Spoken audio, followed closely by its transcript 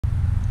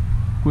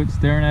Quit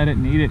staring at it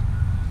and eat it.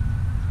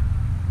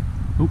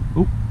 Oop,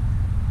 oop,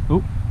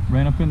 oop.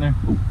 Ran up in there.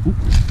 Oop, oop.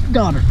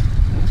 Got her.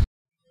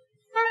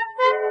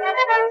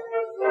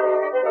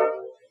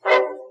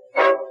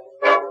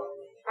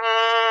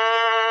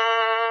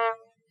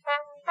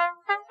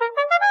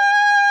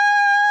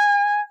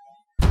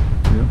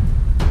 Yep.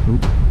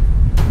 Oop.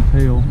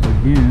 Tail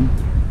again.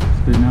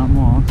 Spitting out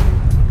moss.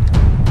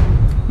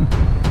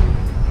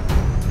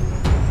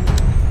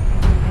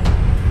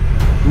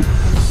 Oop.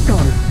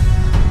 Got her.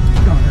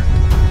 Got her.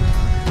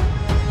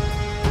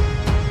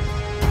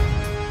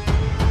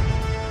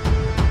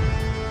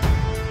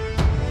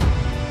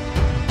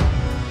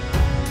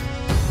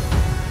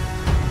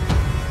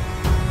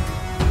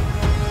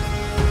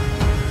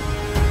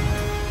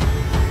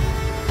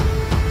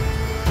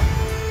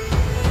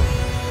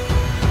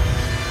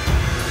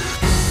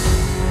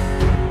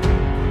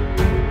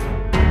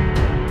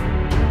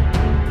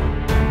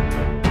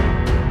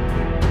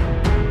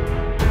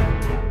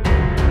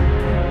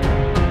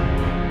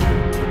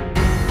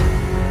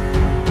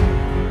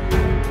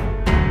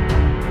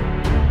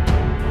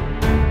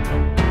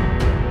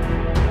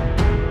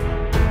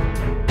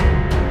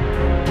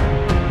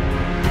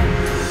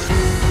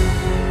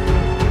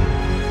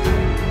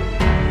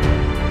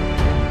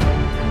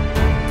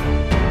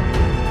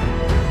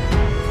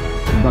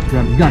 About to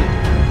grab it. You got it.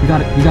 You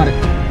got it. You got it.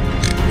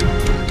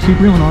 Keep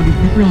reeling, Augie.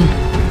 Keep reeling.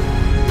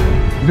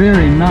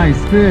 Very nice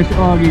fish,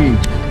 Augie.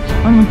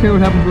 I don't even care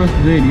what happens the rest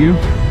of the day, do you?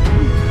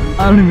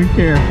 I don't even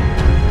care.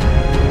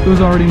 It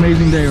was already an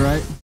amazing day,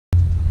 right?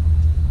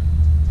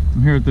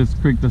 I'm here at this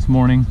creek this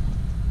morning.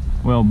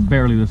 Well,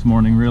 barely this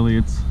morning, really.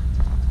 It's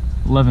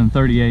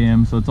 11:30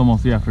 a.m., so it's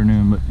almost the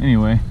afternoon. But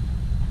anyway,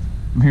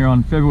 I'm here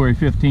on February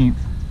 15th.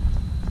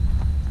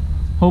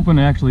 Hoping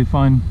to actually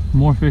find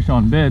more fish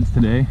on beds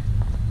today.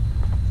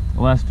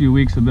 The last few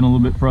weeks have been a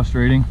little bit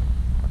frustrating.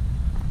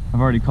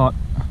 I've already caught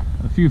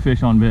a few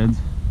fish on beds.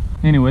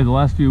 Anyway, the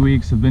last few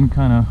weeks have been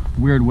kind of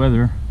weird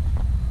weather.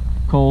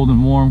 Cold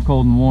and warm,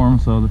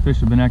 so the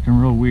fish have been acting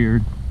real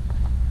weird.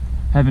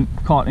 Haven't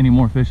caught any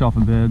more fish off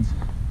of beds.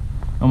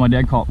 Oh, my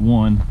dad caught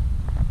one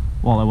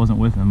while I wasn't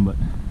with him, but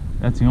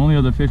that's the only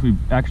other fish we've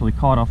actually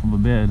caught off of a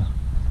bed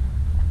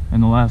in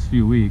the last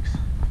few weeks.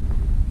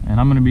 And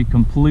I'm going to be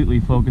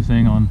completely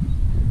focusing on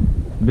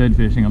bed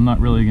fishing. I'm not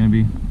really going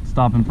to be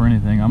stopping for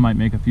anything. I might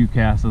make a few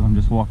casts as I'm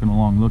just walking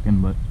along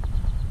looking, but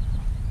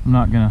I'm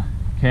not gonna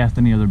cast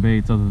any other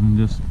baits other than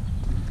just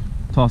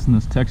tossing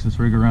this Texas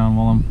rig around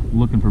while I'm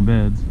looking for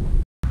beds.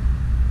 This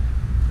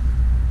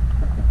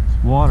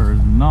water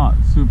is not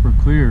super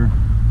clear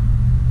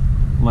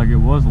like it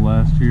was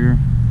last year.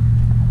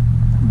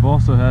 We've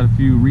also had a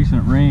few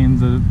recent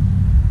rains that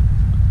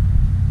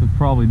have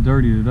probably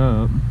dirtied it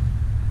up.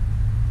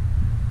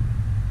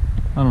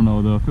 I don't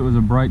know though, if it was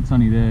a bright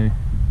sunny day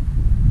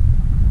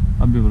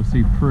I'd be able to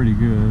see pretty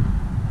good.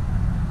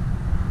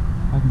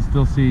 I can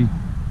still see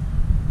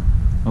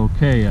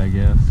okay, I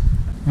guess.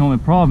 The only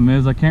problem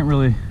is I can't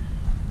really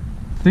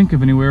think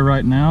of anywhere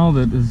right now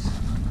that is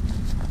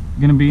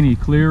gonna be any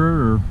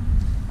clearer or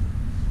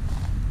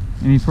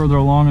any further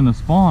along in the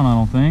spawn, I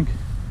don't think.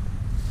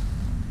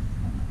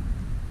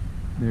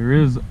 There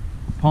is a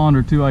pond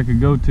or two I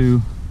could go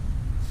to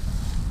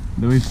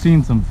that we've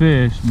seen some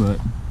fish, but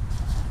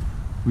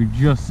we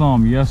just saw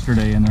them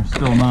yesterday and they're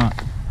still not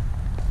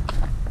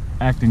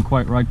acting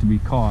quite right to be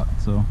caught,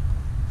 so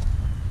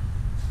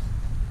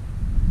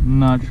I'm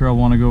not sure I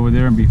want to go over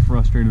there and be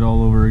frustrated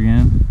all over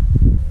again.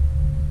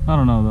 I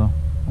don't know though.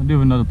 I do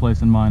have another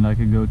place in mind I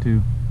could go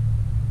to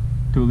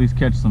at least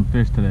catch some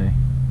fish today.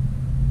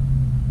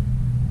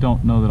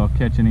 Don't know that I'll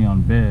catch any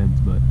on beds,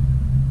 but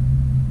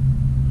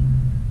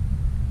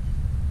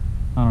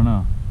I don't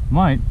know.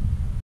 Might.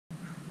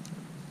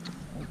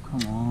 Oh,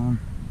 come on.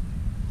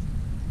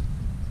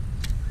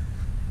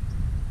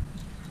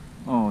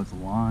 Oh, it's a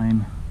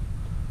line.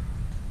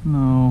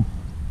 No.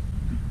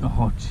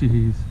 Oh,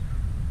 jeez.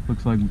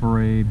 Looks like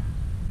braid.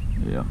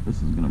 Yeah,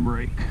 this is gonna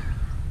break.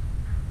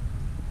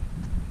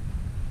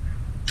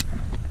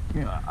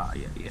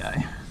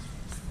 Yeah.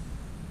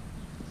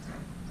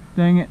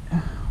 Dang it.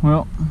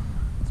 Well,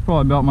 it's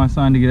probably about my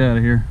sign to get out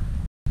of here.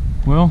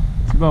 Well,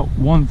 it's about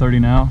 1:30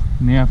 now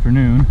in the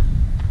afternoon.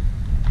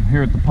 I'm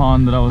here at the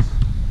pond that I was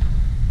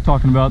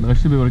talking about that I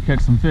should be able to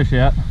catch some fish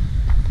at.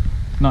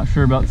 Not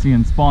sure about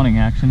seeing spawning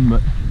action,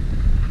 but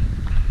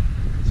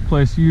this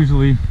place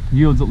usually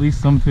yields at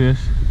least some fish.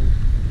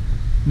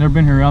 Never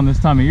been here around this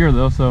time of year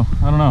though, so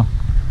I don't know.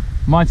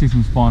 Might see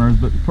some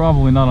spawners, but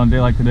probably not on a day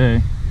like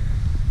today.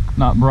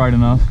 Not bright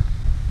enough.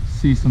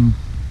 See some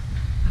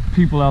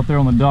people out there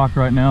on the dock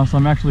right now, so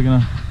I'm actually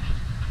gonna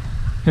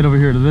head over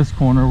here to this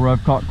corner where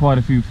I've caught quite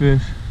a few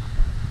fish.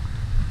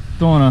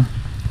 Throwing a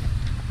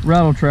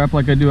rattle trap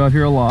like I do out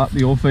here a lot,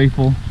 the old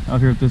faithful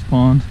out here at this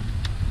pond.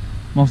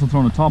 I'm also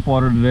throwing a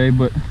topwater today,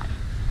 but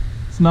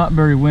it's not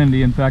very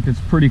windy. In fact, it's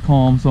pretty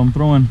calm, so I'm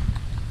throwing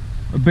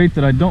a bait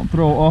that I don't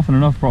throw often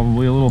enough,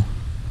 probably a little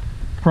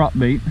prop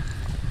bait.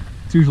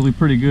 It's usually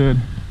pretty good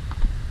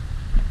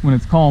when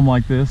it's calm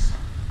like this.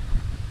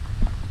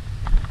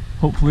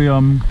 Hopefully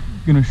I'm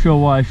Gonna show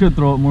why I should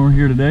throw it more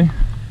here today.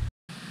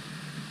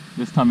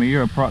 This time of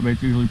year a prop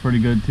bait's usually pretty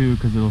good too,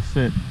 because it'll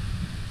sit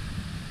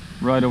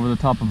right over the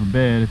top of a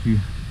bed if you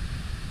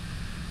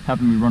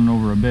happen to be running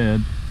over a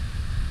bed.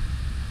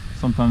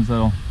 Sometimes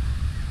that'll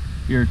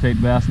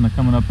irritate bass and they're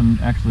coming up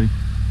and actually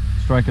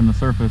striking the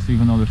surface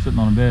even though they're sitting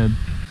on a bed.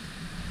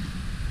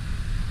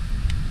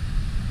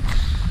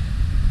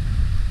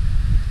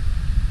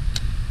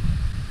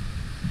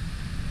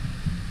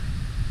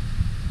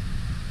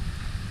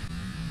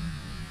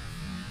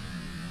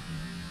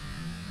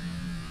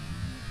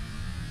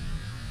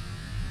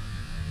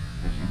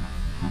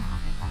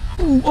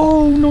 Ooh,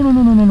 oh, no, no,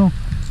 no, no, no, no.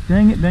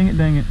 Dang it, dang it,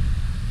 dang it.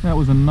 That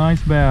was a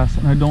nice bass,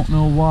 and I don't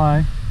know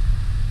why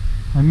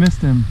I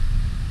missed him.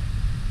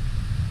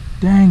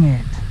 Dang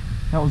it.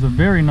 That was a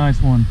very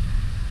nice one.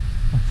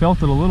 I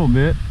felt it a little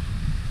bit.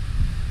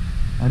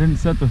 I didn't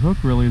set the hook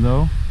really,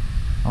 though.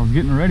 I was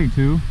getting ready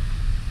to.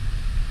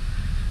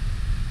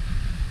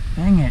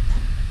 Dang it.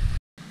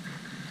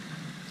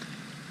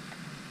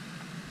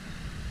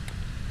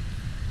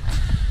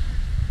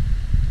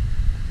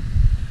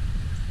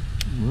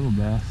 Little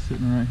bass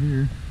sitting right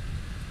here.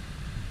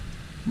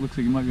 Looks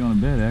like he might be on a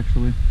bed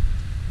actually.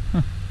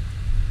 Huh.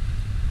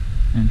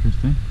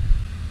 Interesting.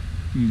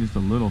 He's just a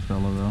little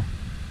fella though.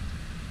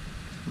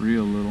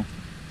 Real little.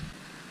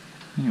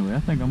 Anyway, I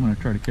think I'm going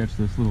to try to catch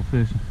this little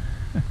fish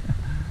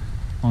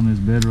on this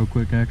bed real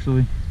quick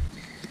actually.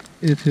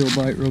 If he'll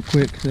bite real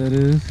quick, that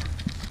is.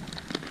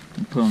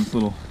 I'll put on this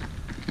little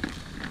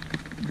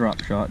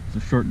drop shot.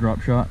 It's a short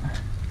drop shot.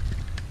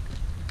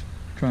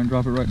 Try and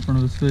drop it right in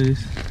front of his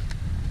face.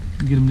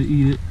 Get him to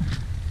eat it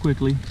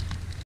quickly.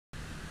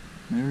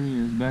 There he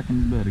is, back in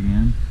his bed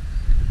again.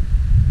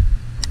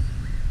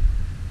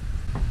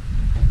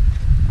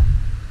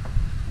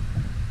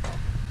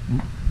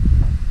 Oop.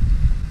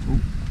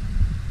 Oop.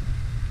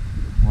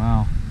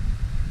 Wow.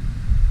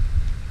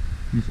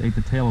 He just ate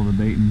the tail of the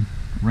bait and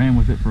ran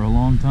with it for a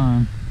long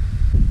time.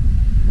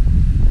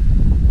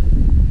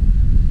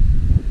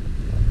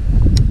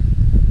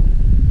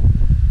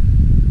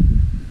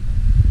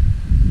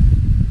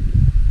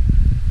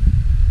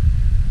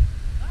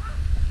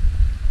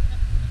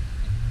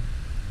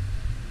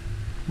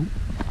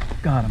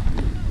 Got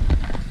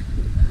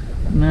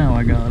him. Now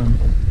I got him.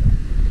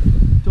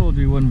 Told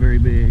you he wasn't very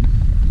big.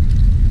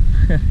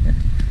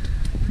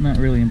 Not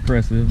really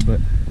impressive, but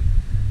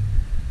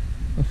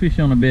a fish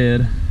on a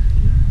bed,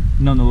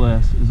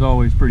 nonetheless, is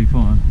always pretty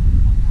fun.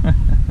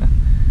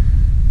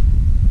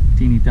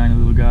 Teeny tiny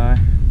little guy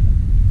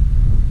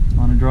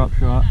on a drop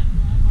shot.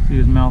 See,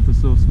 his mouth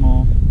is so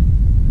small.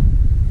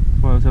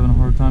 That's why I was having a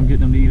hard time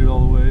getting him to eat it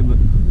all the way, but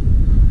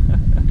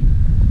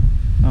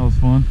that was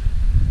fun.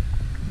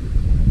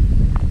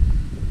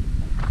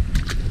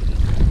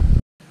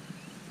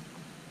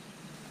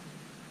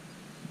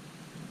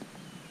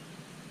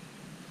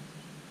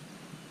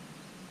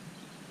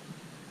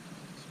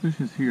 Fish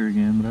is here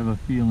again, but I have a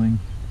feeling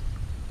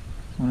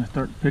when I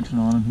start pitching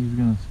on him, he's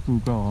gonna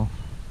spook off.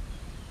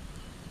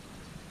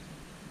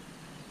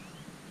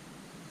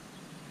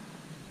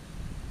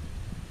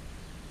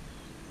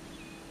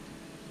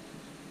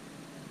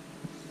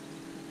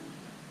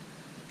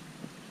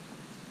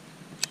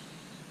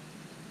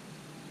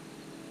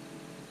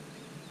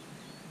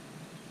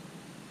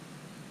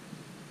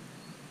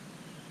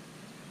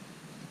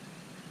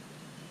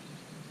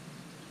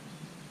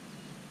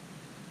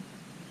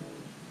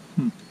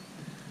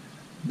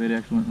 Bait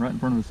actually went right in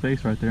front of his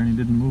face right there and he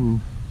didn't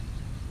move.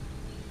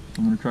 So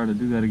I'm going to try to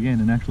do that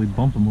again and actually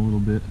bump him a little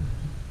bit.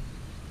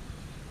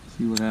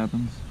 See what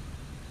happens.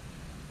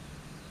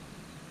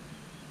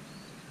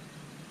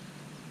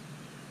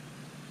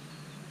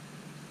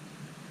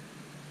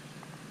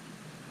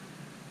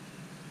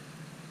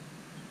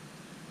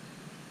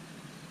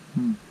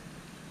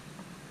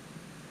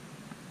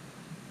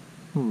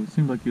 Oh, it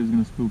seemed like he was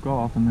going to spook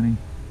off and then he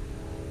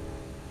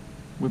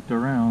whipped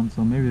around,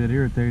 so maybe that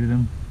irritated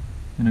him.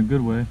 In a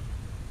good way.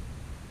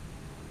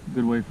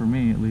 Good way for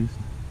me, at least.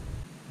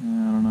 I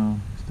don't know.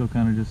 Still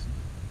kind of just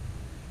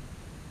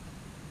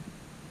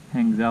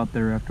hangs out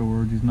there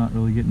afterwards. He's not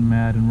really getting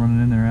mad and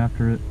running in there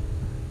after it.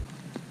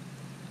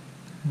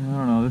 I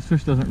don't know. This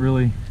fish doesn't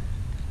really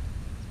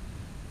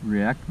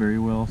react very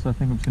well, so I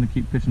think I'm just going to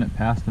keep pitching it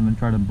past him and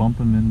try to bump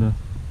him into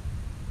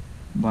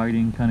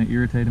biting, kind of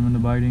irritate him into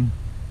biting,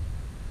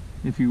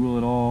 if you will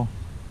at all.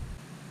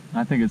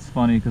 I think it's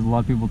funny because a lot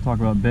of people talk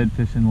about bed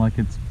fishing like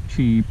it's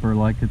cheap or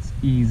like it's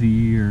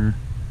easy or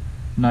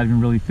not even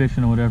really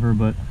fishing or whatever,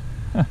 but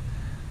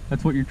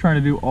that's what you're trying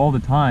to do all the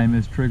time,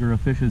 is trigger a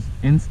fish's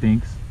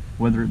instincts,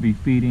 whether it be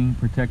feeding,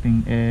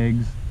 protecting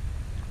eggs,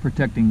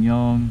 protecting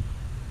young,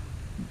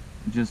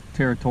 just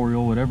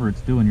territorial, whatever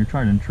it's doing. You're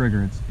trying to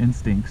trigger its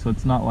instincts. So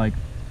it's not like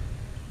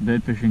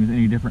bed fishing is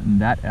any different in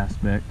that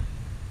aspect.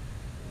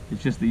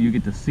 It's just that you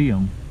get to see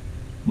them.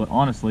 But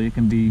honestly, it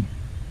can be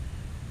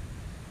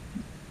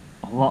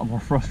a lot more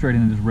frustrating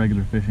than just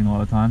regular fishing a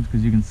lot of times,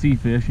 because you can see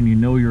fish and you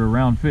know you're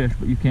around fish,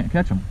 but you can't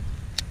catch them.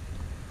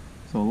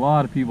 So a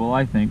lot of people,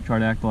 I think, try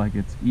to act like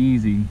it's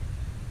easy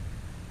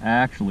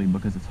actually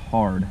because it's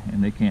hard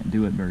and they can't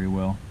do it very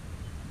well.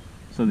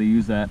 So they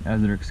use that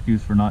as their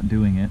excuse for not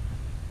doing it.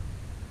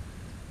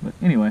 But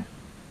anyway,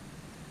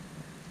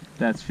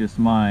 that's just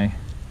my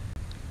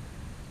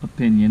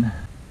opinion.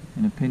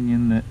 An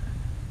opinion that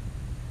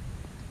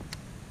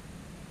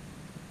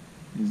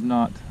is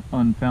not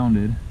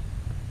unfounded.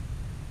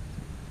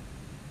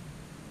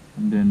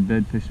 I've been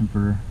bed fishing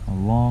for a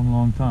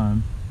long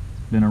time.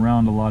 Been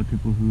around a lot of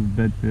people who've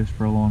bed fished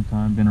for a long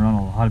time. Been around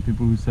a lot of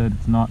people who said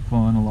it's not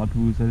fun. A lot of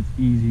people who said it's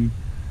easy.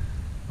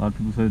 A lot of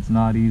people said it's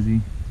not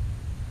easy.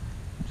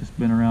 I've just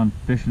been around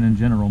fishing in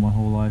general my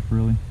whole life,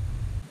 really.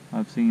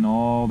 I've seen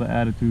all the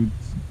attitudes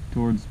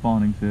towards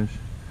spawning fish.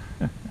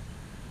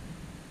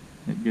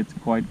 It gets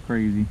quite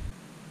crazy.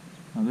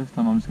 Now this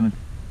time I'm just going to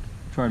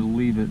try to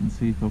leave it and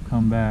see if he'll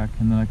come back,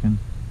 and then I can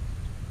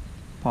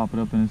pop it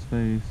up in his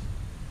face.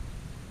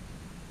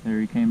 There,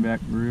 he came back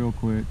real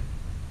quick.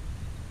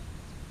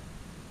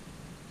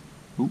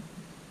 Oop.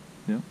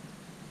 Yep.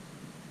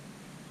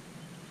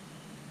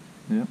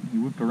 Yep, he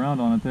whipped around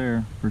on it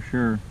there, for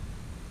sure.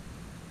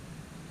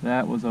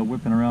 That was a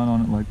whipping around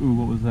on it like, ooh,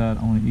 what was that?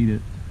 I want to eat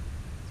it.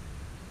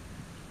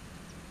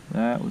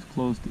 That was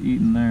close to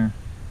eating there.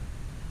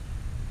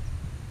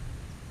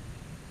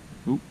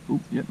 Oop,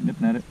 oop, yep,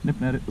 nipping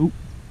at it, oop.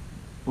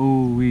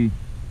 Ooh-wee.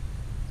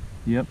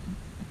 Yep,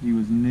 he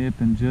was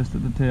nipping just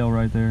at the tail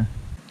right there.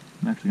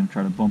 I'm actually going to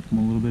try to bump him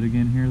a little bit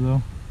again here,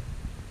 though.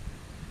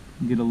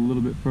 Get a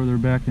little bit further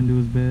back into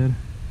his bed.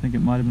 I think it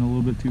might have been a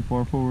little bit too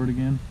far forward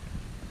again.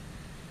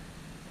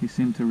 He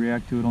seemed to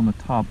react to it on the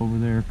top over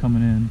there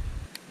coming in.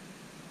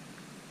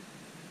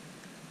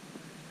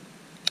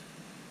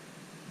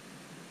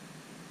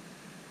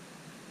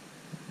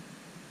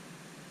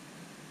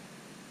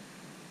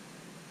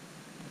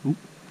 Oop.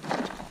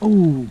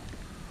 Oh!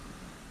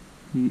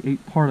 He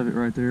ate part of it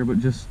right there, but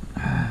just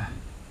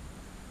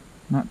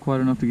not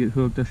quite enough to get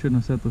hooked. I shouldn't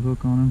have set the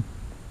hook on him.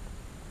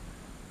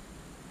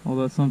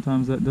 Although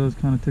sometimes that does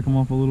kind of tick them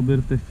off a little bit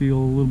if they feel a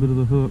little bit of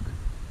the hook.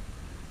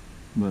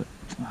 But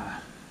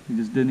he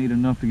just didn't eat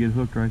enough to get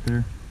hooked right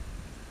there.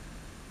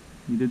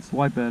 He did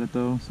swipe at it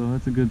though, so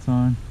that's a good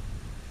sign.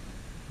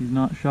 He's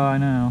not shy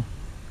now.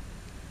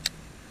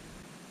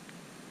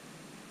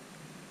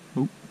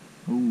 Oh,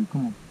 oh,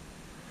 come on.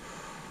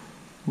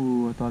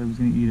 Oh, I thought he was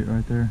going to eat it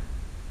right there.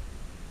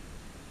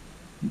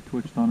 He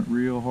twitched on it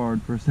real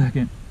hard for a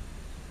second.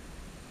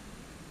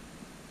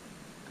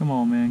 Come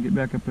on, man, get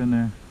back up in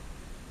there.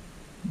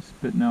 He's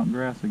spitting out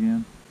grass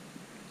again.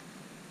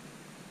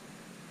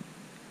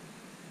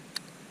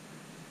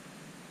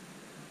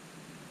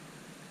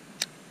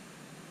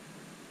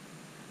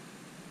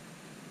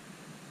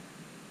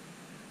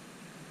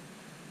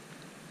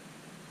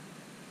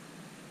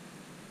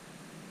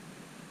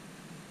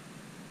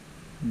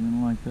 He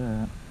didn't like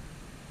that.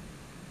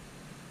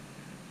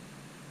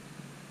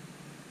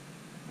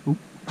 Oop.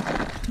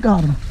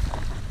 Got him.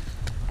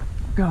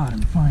 Got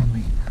him,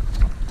 finally.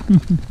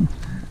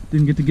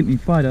 Didn't get to get any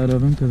fight out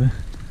of him because I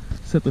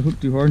set the hook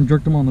too hard and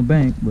jerked him on the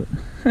bank, but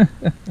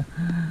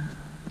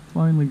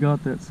finally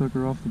got that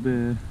sucker off the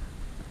bed.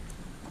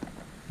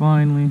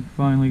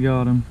 Finally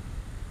got him.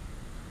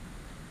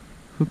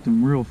 Hooked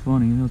him real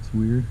funny, that's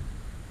weird.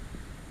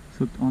 It's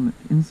hooked on the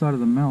inside of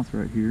the mouth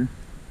right here.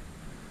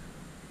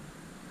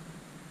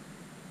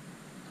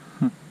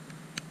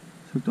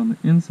 It's hooked on the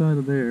inside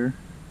of there,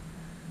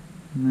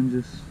 and then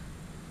just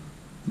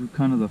through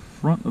kind of the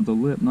front of the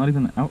lip, not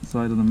even the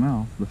outside of the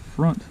mouth, the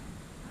front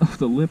of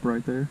the lip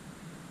right there.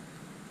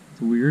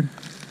 It's weird.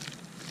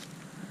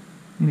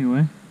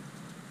 Anyway,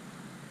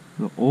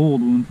 the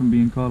old one from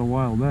being caught a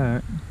while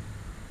back.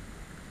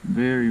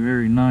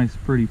 Very nice,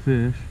 pretty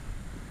fish.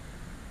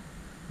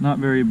 Not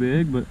very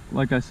big, but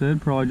like I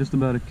said, probably just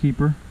about a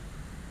keeper.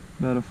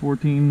 About a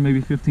 14, maybe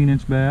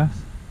 15-inch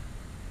bass.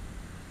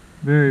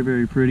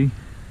 Very pretty.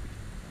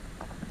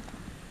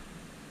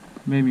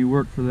 Made me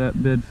work for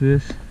that bed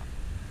fish.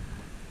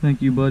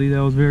 Thank you, buddy.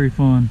 That was very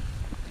fun.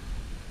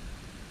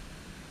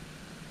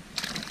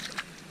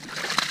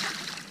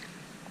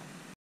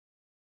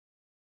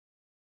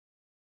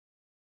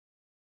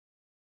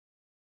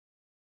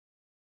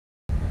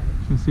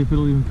 Just gonna see if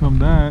it'll even come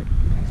back.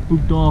 It's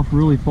spooked off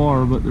really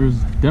far, but there's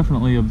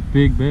definitely a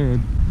big bed.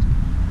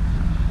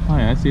 Oh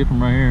yeah, I see it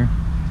from right here.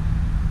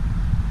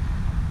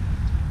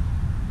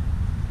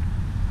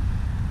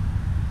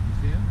 You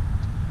see him?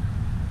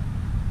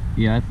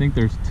 Yeah, I think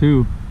there's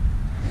two.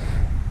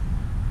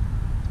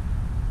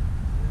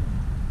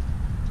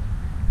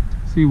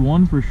 See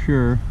one for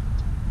sure.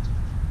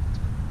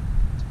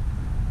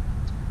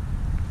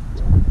 I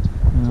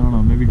don't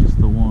know, maybe just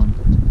the one.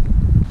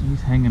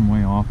 He's hanging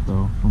way off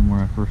though from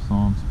where I first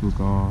saw him spook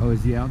off. Oh,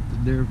 is he out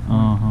there?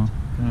 Uh-huh.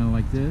 Kind of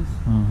like this?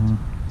 Uh-huh.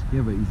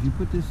 Yeah, but if you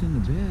put this in the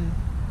bed,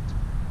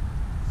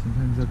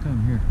 sometimes they'll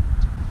come here.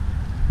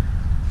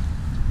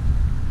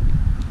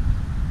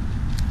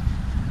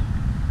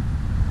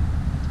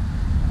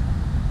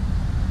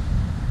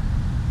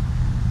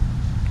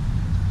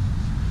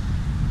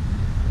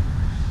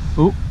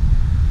 Oh.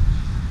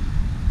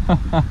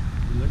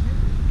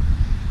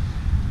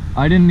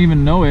 I didn't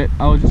even know it.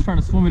 I was just trying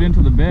to swim it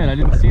into the bed. I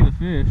didn't see the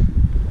fish.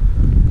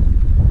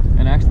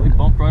 And actually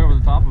bumped right over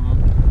the top of him.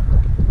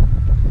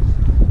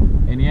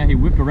 And yeah, he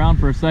whipped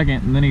around for a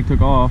second and then he took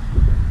off.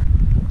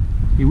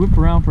 He whipped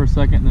around for a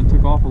second and then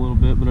took off a little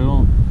bit, but I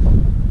don't...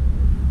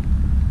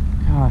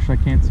 Gosh, I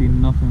can't see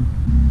nothing.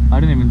 I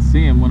didn't even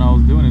see him when I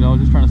was doing it. I was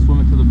just trying to swim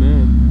it to the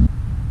bed.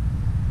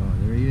 Oh,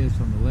 there he is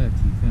on the left.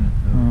 He kind of...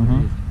 Oh, there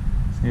he is.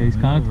 Yeah, he's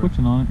kind of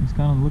twitching on it. He's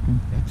kind of looking.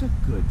 That's a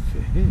good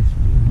fish,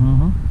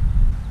 dude.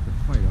 The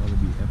fight ought to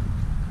be epic.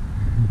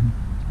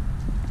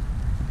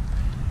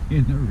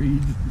 In the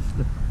reeds and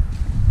stuff.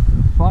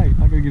 The fight.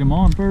 I gotta get him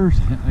on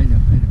first. I know.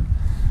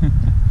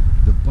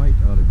 The fight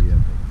ought to be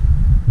epic.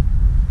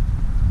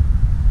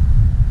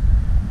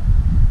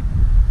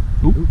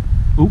 Oop,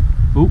 oop,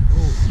 oop.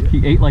 Oh, yeah.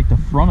 He ate like the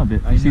front of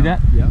it. You see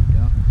that? Yeah.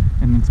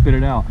 And then spit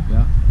it out.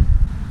 Yeah.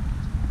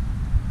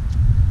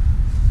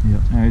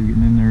 Yep, now he's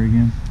getting in there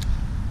again.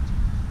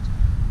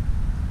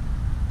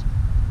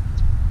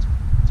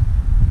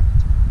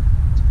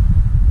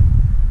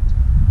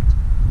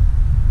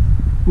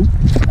 Oop.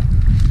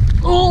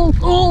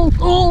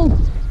 Oh!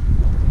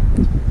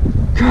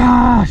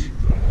 Gosh!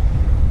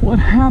 What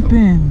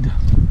happened?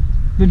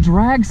 The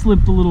drag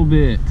slipped a little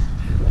bit.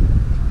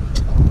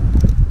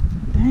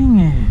 Dang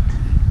it.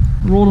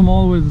 Rolled him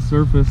all the way to the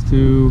surface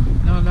too.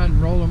 No, not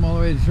roll him all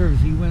the way to the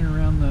surface. He went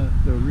around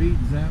the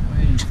reeds that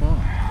way and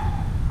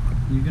fought.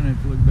 You're gonna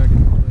have to look back at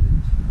the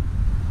footage.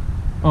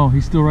 Oh,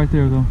 he's still right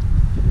there though.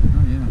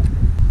 Oh yeah.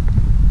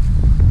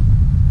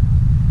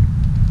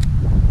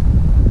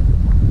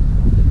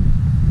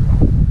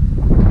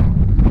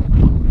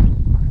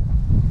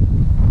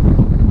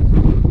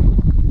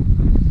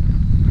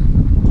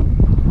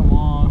 Come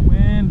on,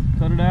 wind,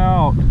 cut it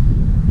out.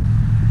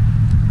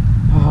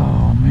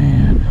 Oh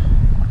man.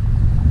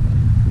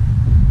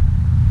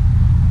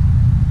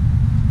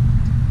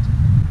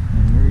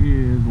 There he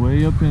is,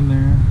 way up in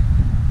there.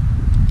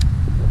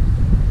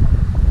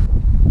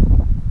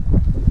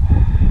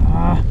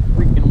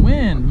 Freaking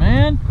wind,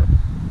 man.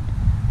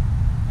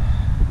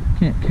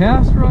 Can't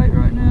cast right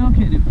now,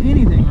 can't do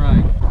anything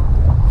right.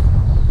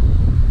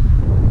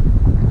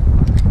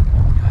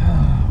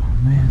 Oh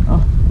man,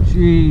 oh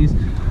jeez.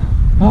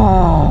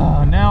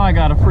 Oh, now I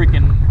got a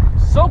freaking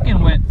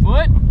soaking wet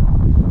foot.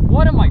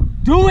 What am I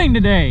doing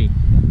today?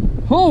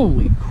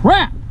 Holy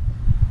crap.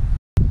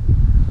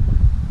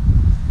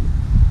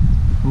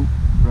 Oh,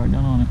 right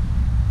down on it.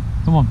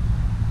 Come on.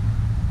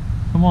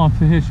 Come on,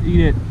 fish, eat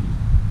it.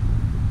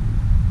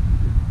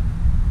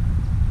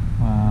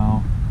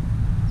 Wow.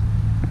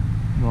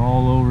 They're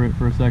all over it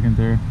for a second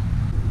there.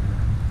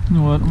 You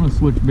know what? I'm gonna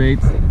switch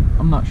baits.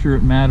 I'm not sure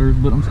it matters,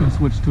 but I'm just gonna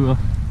switch to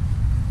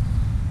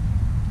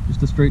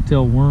just a straight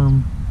tail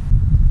worm.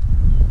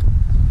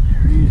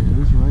 There he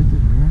is, right there.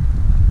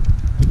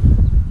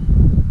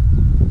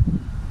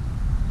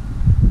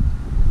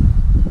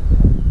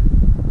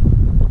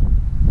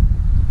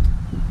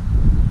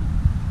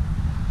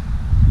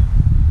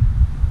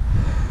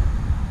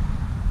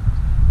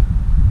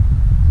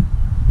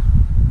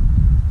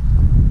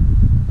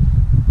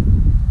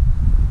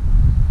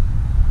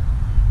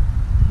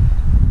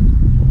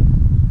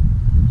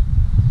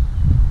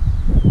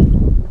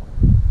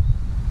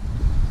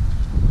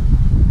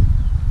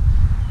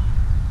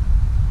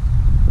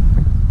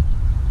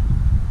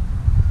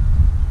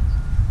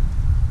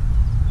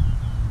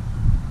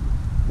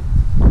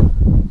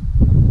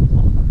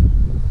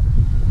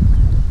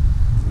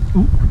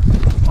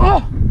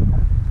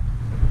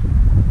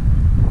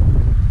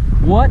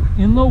 What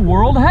in the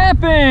world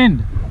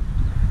happened?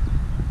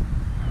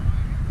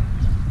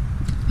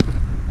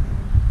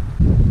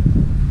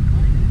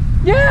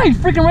 Yeah, he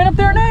freaking ran up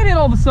there and ate it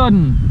all of a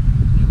sudden.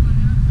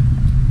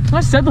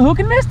 I set the hook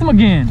and missed him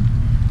again.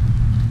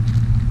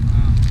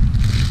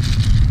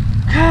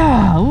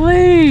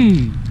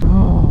 Golly.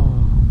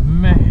 Oh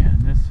man,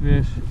 this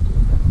fish.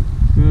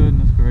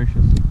 Goodness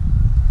gracious.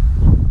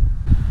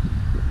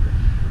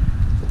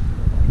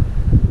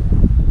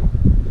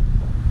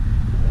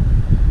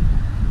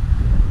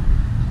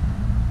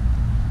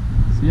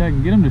 See, I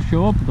can get him to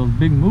show up with those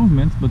big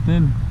movements, but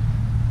then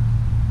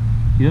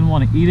he doesn't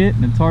want to eat it,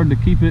 and it's hard to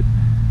keep it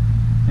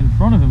in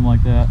front of him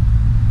like that.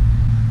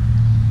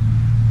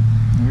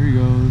 There he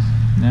goes.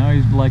 Now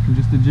he's like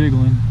just a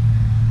jiggling.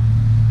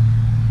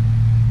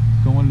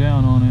 Going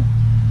down on it.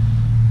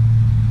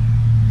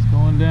 It's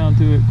going down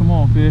to it. Come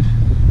on, fish.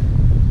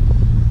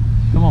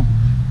 Come on.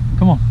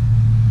 Come on.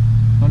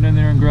 Go down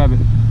there and grab it.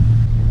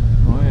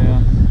 Oh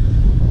yeah.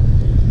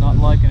 Not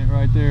liking it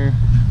right there.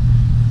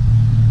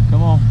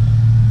 Come on.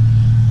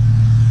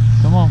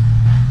 Come on.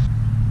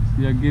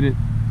 See, I get it.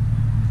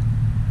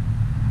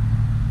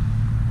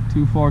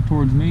 Too far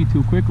towards me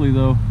too quickly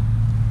though.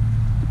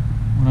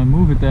 When I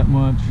move it that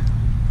much.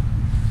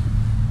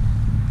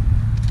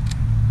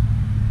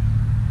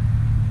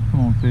 Come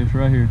on, fish,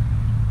 right here.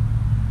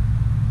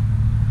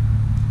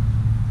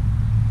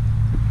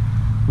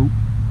 Oop.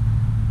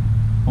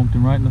 Bumped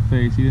him right in the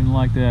face. He didn't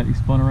like that. He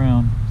spun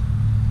around.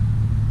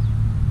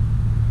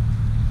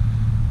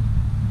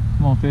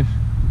 Come on, fish.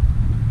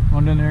 Come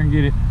on down there and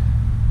get it.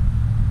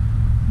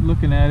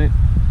 looking at it.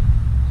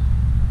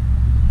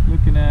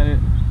 Looking at it.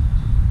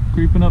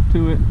 Creeping up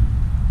to it.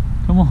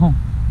 Come on.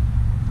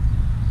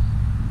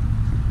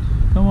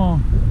 Come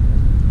on.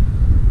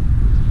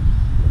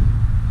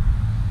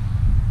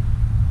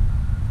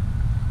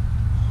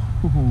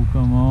 Oh,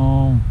 come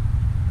on.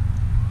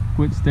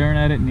 Quit staring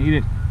at it and eat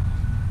it.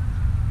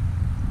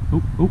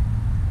 Oh, oh,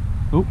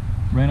 oh.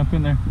 Ran up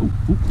in there. Oh,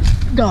 oh.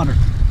 Got her.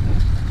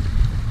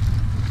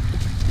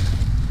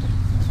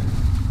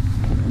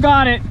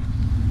 Got it.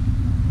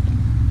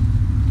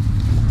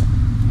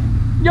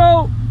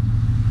 Yo.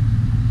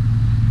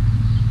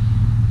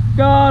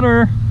 Got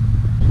her.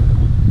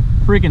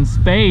 Freaking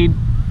spade.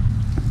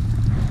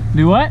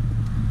 Do what?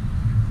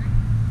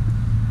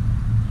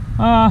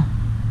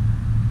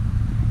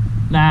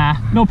 Nah,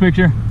 no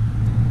picture.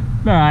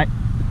 Alright.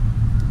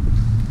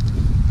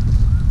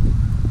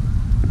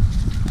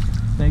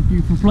 Thank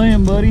you for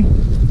playing, buddy.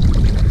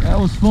 That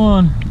was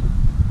fun.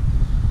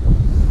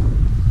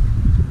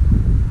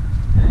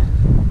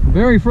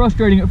 Very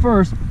frustrating at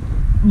first,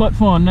 but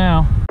fun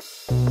now.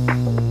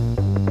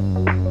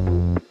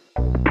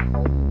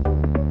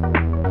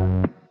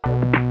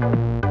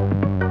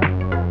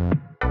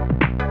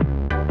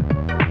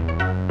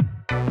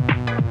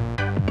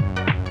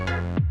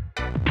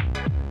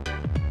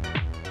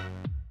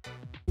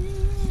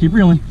 Keep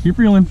reeling, keep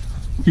reeling,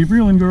 keep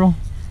reeling, girl.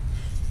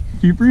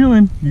 Keep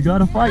reeling. You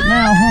gotta fight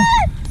now,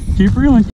 huh? Keep reeling.